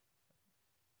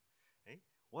 Okay?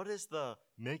 What is the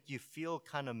make you feel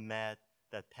kind of mad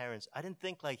that parents? I didn't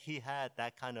think like he had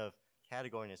that kind of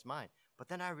category in his mind. But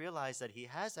then I realized that he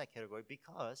has that category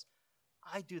because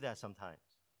I do that sometimes.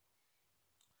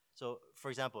 So, for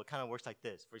example, it kind of works like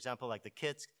this. For example, like the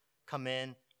kids come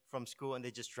in from school and they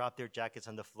just drop their jackets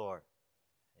on the floor.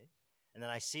 Okay? And then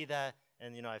I see that,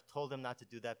 and I've told them not to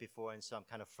do that before, and so I'm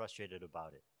kind of frustrated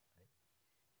about it. Right?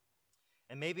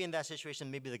 And maybe in that situation,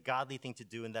 maybe the godly thing to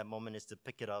do in that moment is to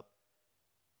pick it up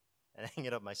and hang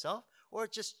it up myself, or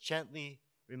just gently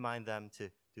remind them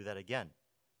to do that again.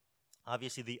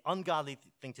 Obviously, the ungodly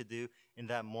thing to do in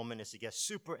that moment is to get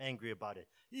super angry about it.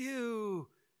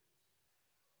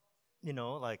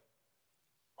 Like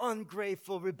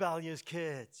ungrateful, rebellious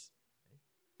kids.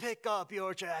 Pick up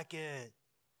your jacket.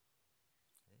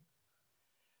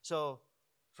 So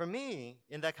for me,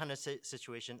 in that kind of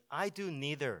situation, I do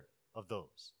neither of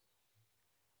those.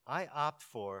 I opt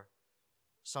for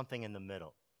something in the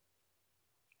middle.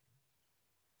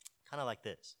 Kind of like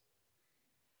this.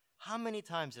 How many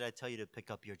times did I tell you to pick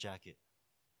up your jacket?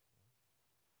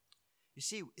 You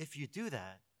see, if you do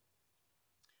that,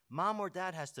 mom or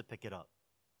dad has to pick it up.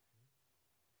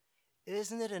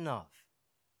 Isn't it enough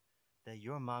that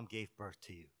your mom gave birth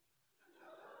to you?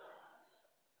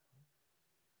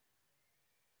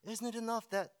 Isn't it enough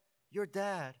that your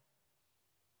dad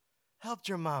helped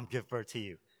your mom give birth to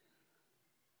you.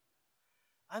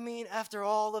 I mean, after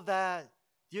all of that,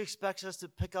 do you expect us to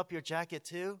pick up your jacket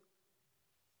too?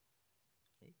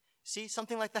 See,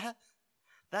 something like that?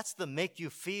 That's the make you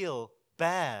feel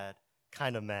bad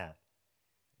kind of mad.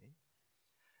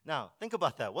 Now, think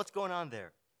about that. What's going on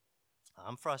there?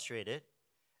 I'm frustrated,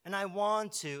 and I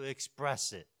want to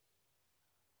express it,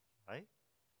 right?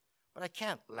 But I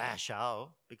can't lash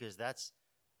out because that's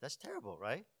terrible,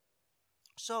 right?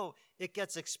 So it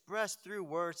gets expressed through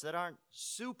words that aren't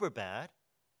super bad,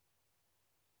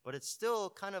 but it's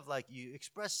still kind of like you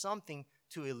express something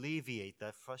to alleviate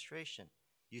that frustration.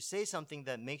 You say something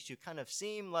that makes you kind of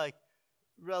seem like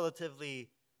relatively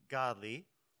godly,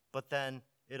 but then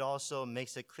it also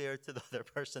makes it clear to the other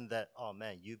person that, oh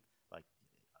man,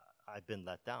 I've been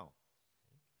let down.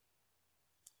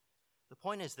 The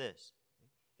point is this.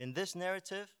 In this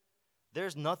narrative,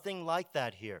 there's nothing like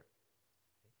that here.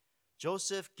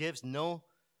 Joseph gives no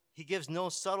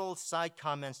subtle side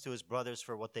comments to his brothers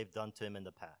for what they've done to him in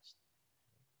the past.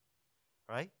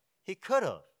 Right? He could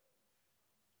have.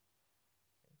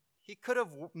 He could have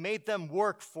made them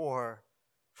work for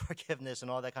forgiveness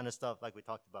and all that kind of stuff like we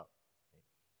talked about.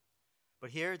 But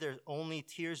here, there's only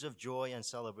tears of joy and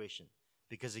celebration.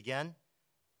 Because again,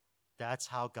 that's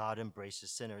how God embraces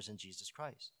sinners in Jesus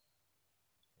Christ.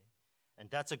 And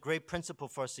that's a great principle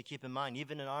for us to keep in mind,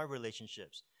 even in our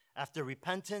relationships. After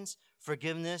repentance,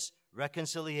 forgiveness,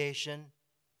 reconciliation,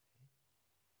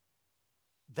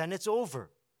 then it's over.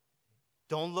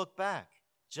 Don't look back.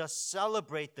 Just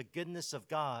celebrate the goodness of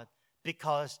God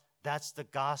because that's the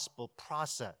gospel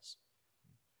process.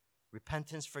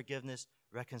 Repentance, forgiveness,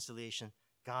 reconciliation,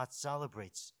 God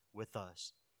celebrates with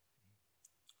us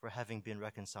for having been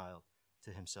reconciled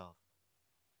to himself.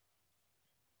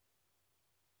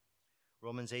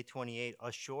 Romans 8:28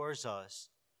 assures us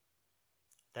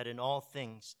that in all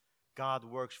things God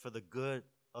works for the good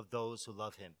of those who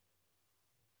love him.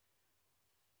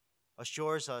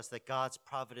 Assures us that God's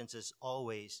providence is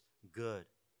always good.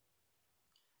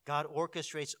 God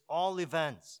orchestrates all the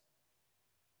events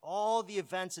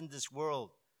in this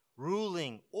world,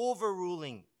 ruling,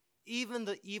 overruling, even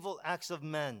the evil acts of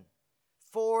men,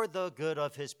 for the good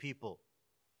of his people.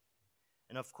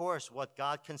 And of course, what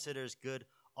God considers good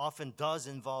often does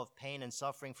involve pain and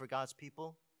suffering for God's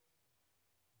people.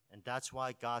 And that's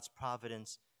why God's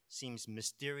providence seems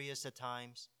mysterious at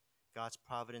times. God's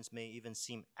providence may even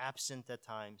seem absent at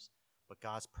times, but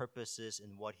God's purposes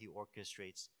in what he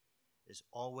orchestrates is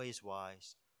always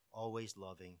wise, always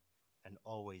loving, and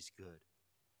always good.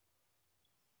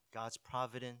 God's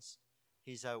providence,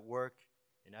 he's at work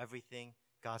in everything.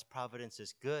 God's providence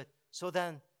is good. So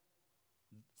then,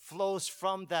 flows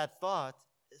from that thought,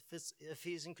 if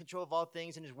he's in control of all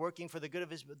things and is working for the good of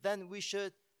his, then we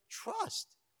should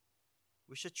trust.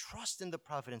 We should trust in the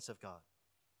providence of God.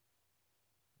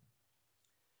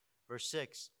 Verse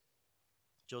 6,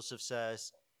 Joseph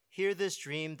says, hear this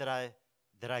dream that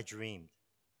I dreamed.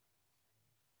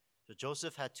 So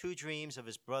Joseph had two dreams of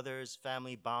his brothers'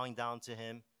 family bowing down to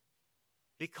him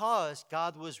because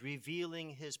God was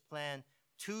revealing his plan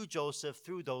to Joseph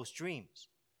through those dreams.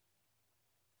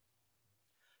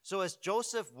 So as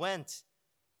Joseph went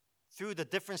through the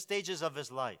different stages of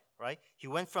his life, right? He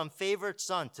went from favored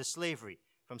son to slavery,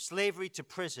 from slavery to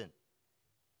prison.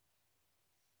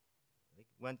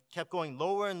 Kept going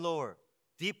lower and lower,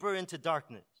 deeper into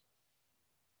darkness.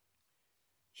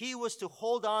 He was to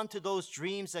hold on to those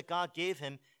dreams that God gave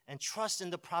him and trust in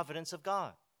the providence of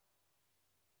God.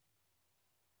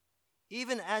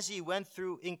 Even as he went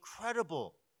through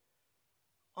incredible,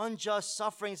 unjust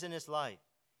sufferings in his life,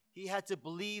 he had to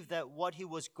believe that what he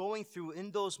was going through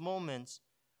in those moments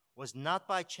was not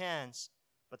by chance,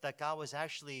 but that God was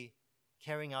actually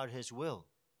carrying out his will.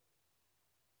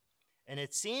 And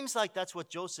it seems like that's what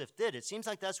Joseph did. It seems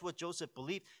like that's what Joseph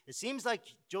believed. It seems like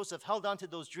Joseph held on to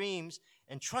those dreams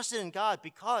and trusted in God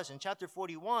because in chapter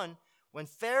 41, when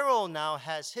Pharaoh now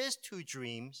has his two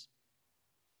dreams,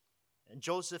 and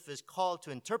Joseph is called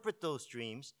to interpret those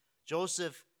dreams,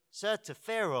 Joseph said to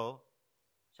Pharaoh,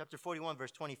 chapter 41,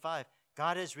 verse 25,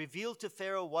 God has revealed to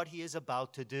Pharaoh what he is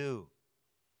about to do.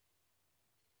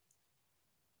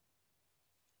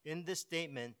 In this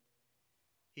statement,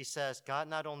 he says God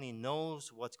not only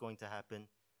knows what's going to happen,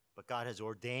 but God has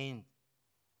ordained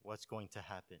what's going to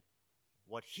happen,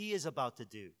 what he is about to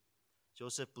do.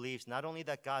 Joseph believes not only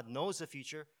that God knows the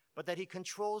future, but that he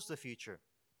controls the future.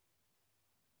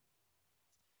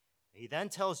 He then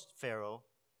tells Pharaoh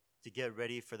to get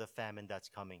ready for the famine that's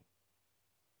coming.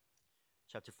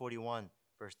 Chapter 41,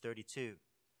 verse 32.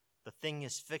 The thing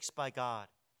is fixed by God,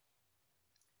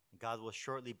 and God will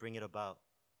shortly bring it about.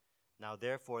 Now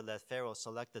therefore let Pharaoh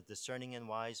select a discerning and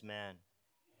wise man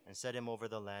and set him over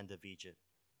the land of Egypt.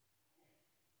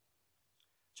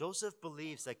 Joseph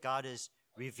believes that God is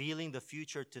revealing the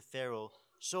future to Pharaoh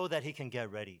so that he can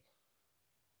get ready.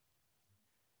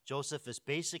 Joseph is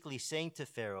basically saying to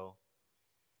Pharaoh,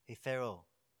 hey, Pharaoh,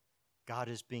 God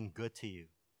is being good to you.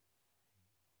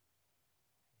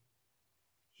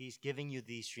 He's giving you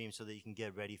these dreams so that you can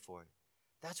get ready for it.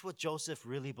 That's what Joseph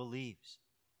really believes.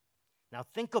 Now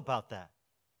think about that.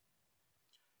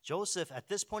 Joseph, at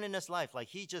this point in his life, like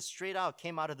he just straight out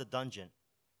came out of the dungeon.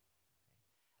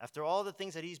 After all the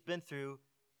things that he's been through,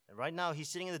 and right now he's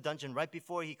sitting in the dungeon right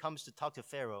before he comes to talk to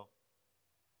Pharaoh.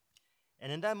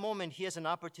 And in that moment, he has an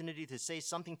opportunity to say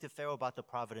something to Pharaoh about the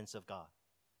providence of God.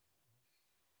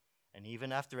 And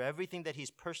even after everything that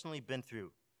he's personally been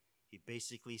through, he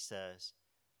basically says,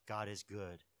 God is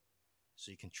good,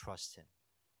 so you can trust him.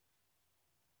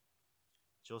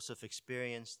 Joseph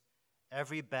experienced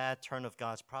every bad turn of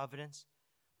God's providence,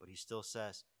 but he still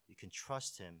says you can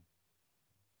trust him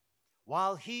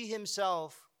while he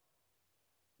himself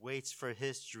waits for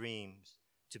his dreams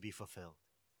to be fulfilled.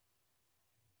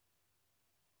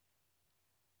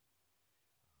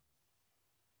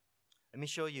 Let me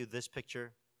show you this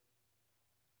picture.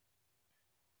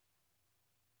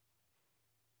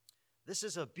 This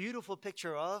is a beautiful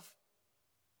picture of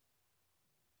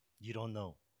you don't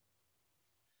know.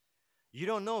 You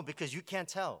don't know because you can't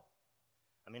tell.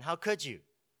 I mean, how could you,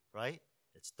 right?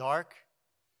 It's dark,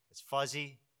 it's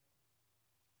fuzzy,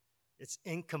 it's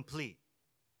incomplete.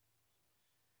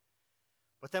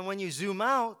 But then when you zoom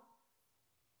out,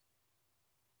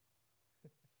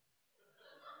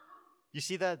 you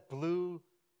see that blue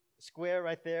square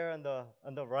right there on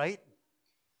the right?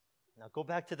 Now go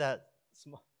back to that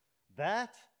small.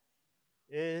 That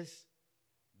is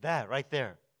that right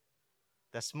there.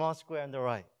 That small square on the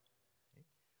right.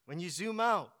 When you zoom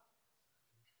out,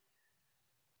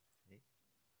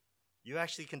 you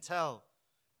actually can tell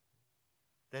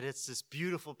that it's this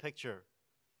beautiful picture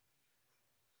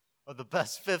of the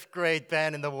best fifth grade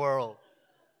band in the world.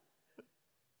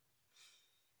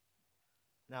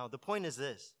 Now, the point is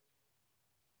this.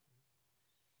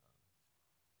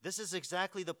 This is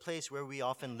exactly the place where we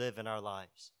often live in our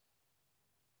lives.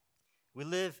 We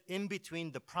live in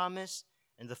between the promise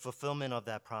and the fulfillment of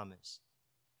that promise.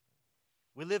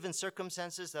 We live in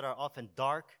circumstances that are often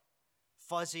dark,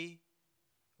 fuzzy,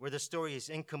 where the story is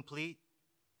incomplete,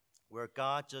 where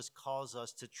God just calls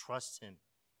us to trust him,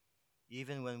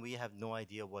 even when we have no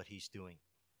idea what he's doing.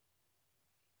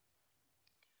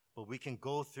 But we can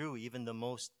go through even the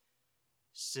most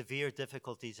severe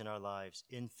difficulties in our lives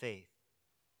in faith,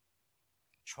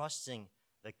 trusting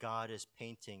that God is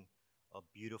painting a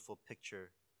beautiful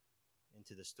picture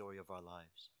into the story of our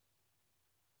lives.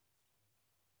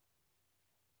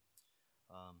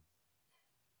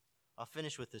 I'll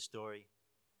finish with this story.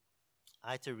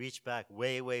 I had to reach back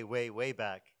way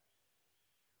back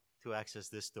to access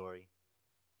this story.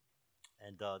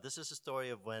 And this is a story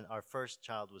of when our first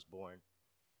child was born.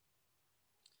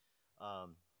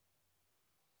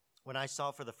 When I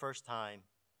saw for the first time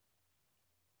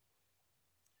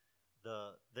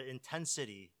the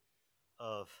intensity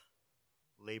of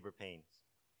labor pains.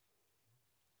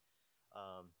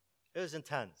 It was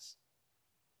intense.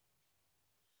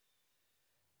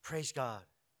 Praise God.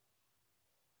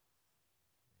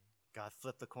 God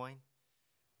flipped the coin,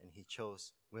 and he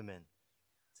chose women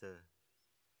to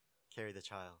carry the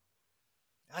child.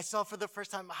 I saw for the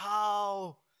first time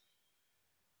how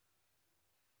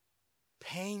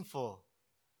painful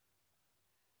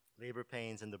labor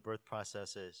pains and the birth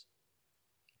process is.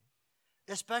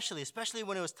 Especially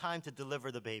when it was time to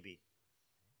deliver the baby.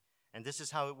 And this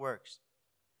is how it works.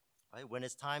 Right? When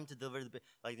it's time to deliver the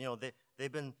baby,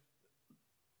 they've been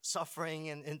suffering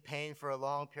and in pain for a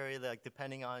long period,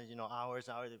 depending on, hours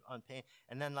on pain.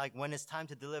 And then when it's time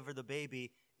to deliver the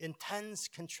baby, intense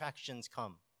contractions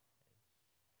come.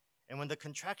 And when the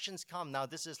contractions come, now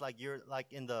this is you're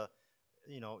in the,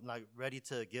 ready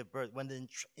to give birth. When the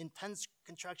intense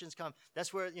contractions come,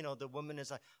 that's where, the woman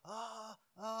is and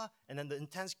then the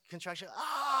intense contraction,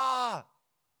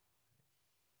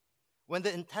 When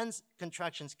the intense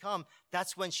contractions come,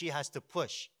 that's when she has to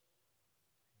push.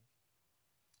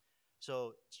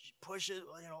 So she pushes,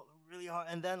 really hard,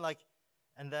 and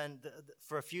then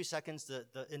for a few seconds,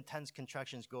 the intense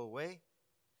contractions go away,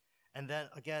 and then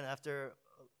again after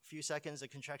a few seconds, the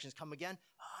contractions come again,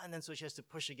 and then so she has to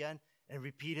push again, and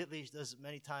repeatedly. She does it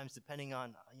many times, depending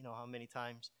on how many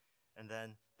times, and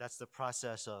then that's the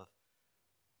process of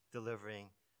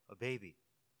delivering a baby.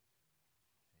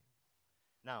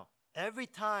 Now, every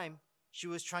time she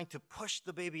was trying to push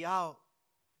the baby out,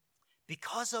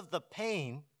 Because of the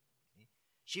pain,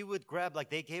 she would grab, like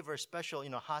they gave her a special,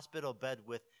 hospital bed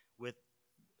with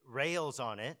rails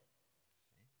on it.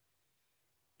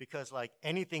 Because like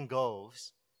anything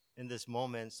goes in this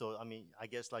moment. So, I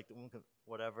guess like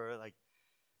whatever, like,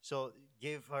 so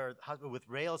gave her hospital with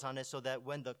rails on it so that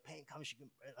when the pain comes, she can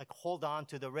like hold on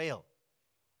to the rail.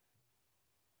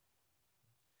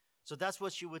 So that's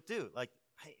what she would do. Like,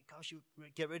 pain comes, she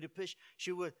would get ready to push.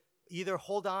 She would either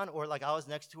hold on, or like I was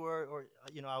next to her, or,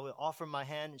 I would offer my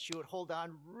hand, and she would hold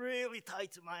on really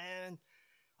tight to my hand.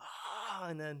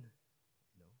 And then,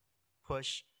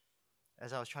 push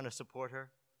as I was trying to support her.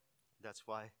 That's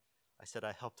why I said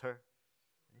I helped her.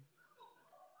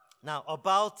 Now,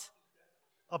 about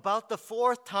the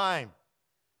fourth time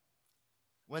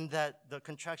when the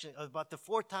contraction, about the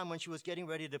fourth time when she was getting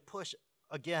ready to push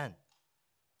again,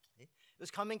 it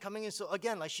was coming, and so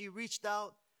again, like she reached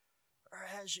out her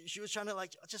hand, she was trying to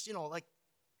like, just, like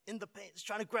in the pain, just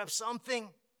trying to grab something.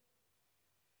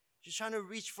 She's trying to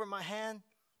reach for my hand,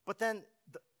 but then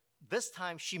this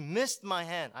time she missed my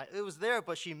hand. It was there,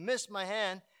 but she missed my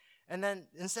hand. And then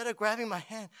instead of grabbing my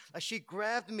hand, like she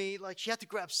grabbed me, like she had to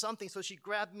grab something, so she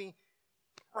grabbed me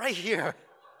right here.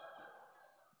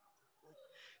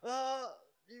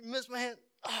 You missed my hand.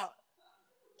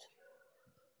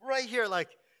 Right here, like,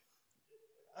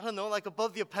 I don't know, like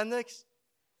above the appendix.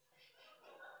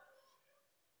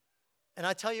 And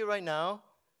I tell you right now,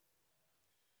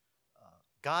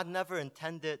 God never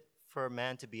intended for a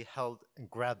man to be held and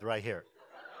grabbed right here.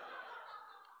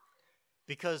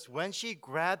 Because when she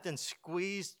grabbed and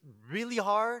squeezed really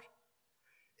hard,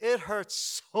 it hurt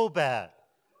so bad.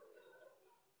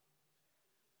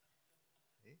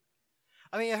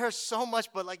 It hurt so much,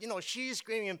 but like, she's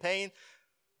screaming in pain.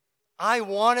 I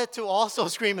wanted to also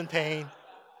scream in pain.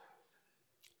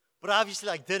 But obviously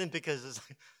I didn't, because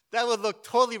that would look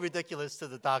totally ridiculous to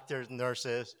the doctors and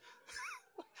nurses.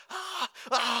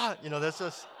 That's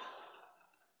just,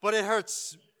 but it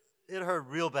hurts. It hurt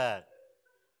real bad.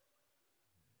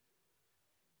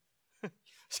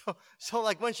 So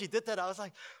like when she did that, I was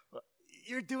like,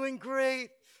 you're doing great.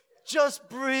 Just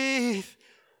breathe.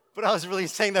 But I was really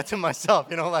saying that to myself,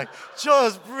 like,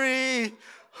 just breathe.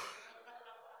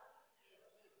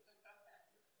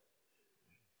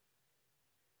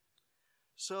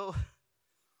 So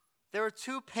there were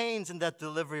two pains in that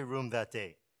delivery room that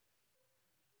day: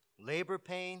 labor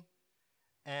pain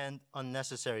and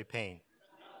unnecessary pain.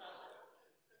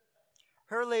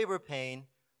 Her labor pain,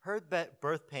 her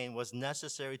birth pain was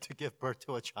necessary to give birth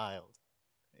to a child.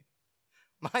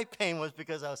 My pain was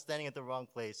because I was standing at the wrong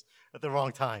place at the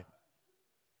wrong time.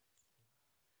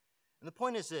 And the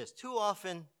point is this: too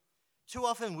often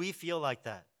we feel like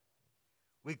that.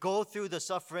 We go through the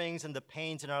sufferings and the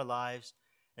pains in our lives,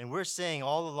 and we're saying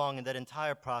all along in that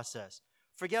entire process,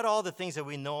 forget all the things that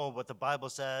we know, what the Bible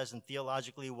says, and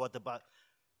theologically what the Bible.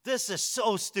 This is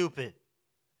so stupid.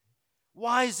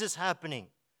 Why is this happening?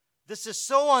 This is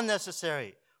so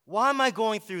unnecessary. Why am I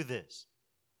going through this?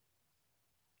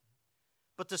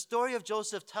 But the story of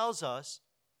Joseph tells us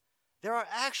there are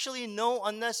actually no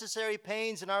unnecessary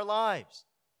pains in our lives.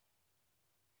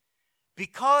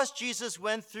 Because Jesus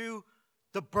went through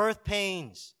the birth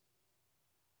pains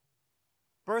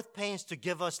to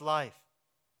give us life.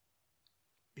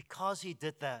 Because he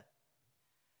did that,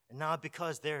 and now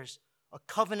because there's a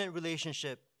covenant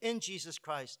relationship in Jesus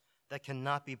Christ that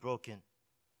cannot be broken,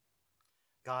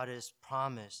 God has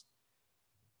promised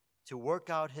to work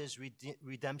out his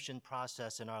redemption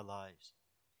process in our lives.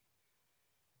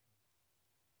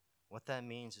 What that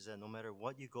means is that no matter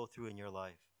what you go through in your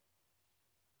life,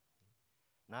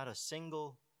 not a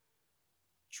single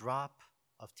drop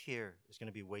of tear is going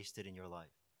to be wasted in your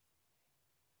life.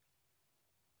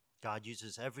 God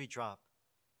uses every drop,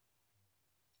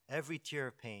 every tear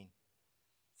of pain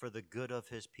for the good of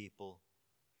his people,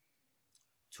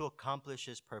 to accomplish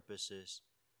his purposes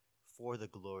for the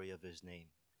glory of his name.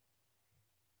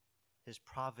 His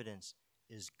providence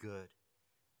is good,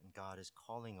 and God is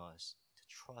calling us to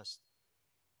trust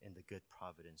in the good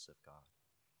providence of God.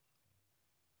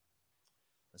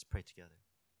 Let's pray together.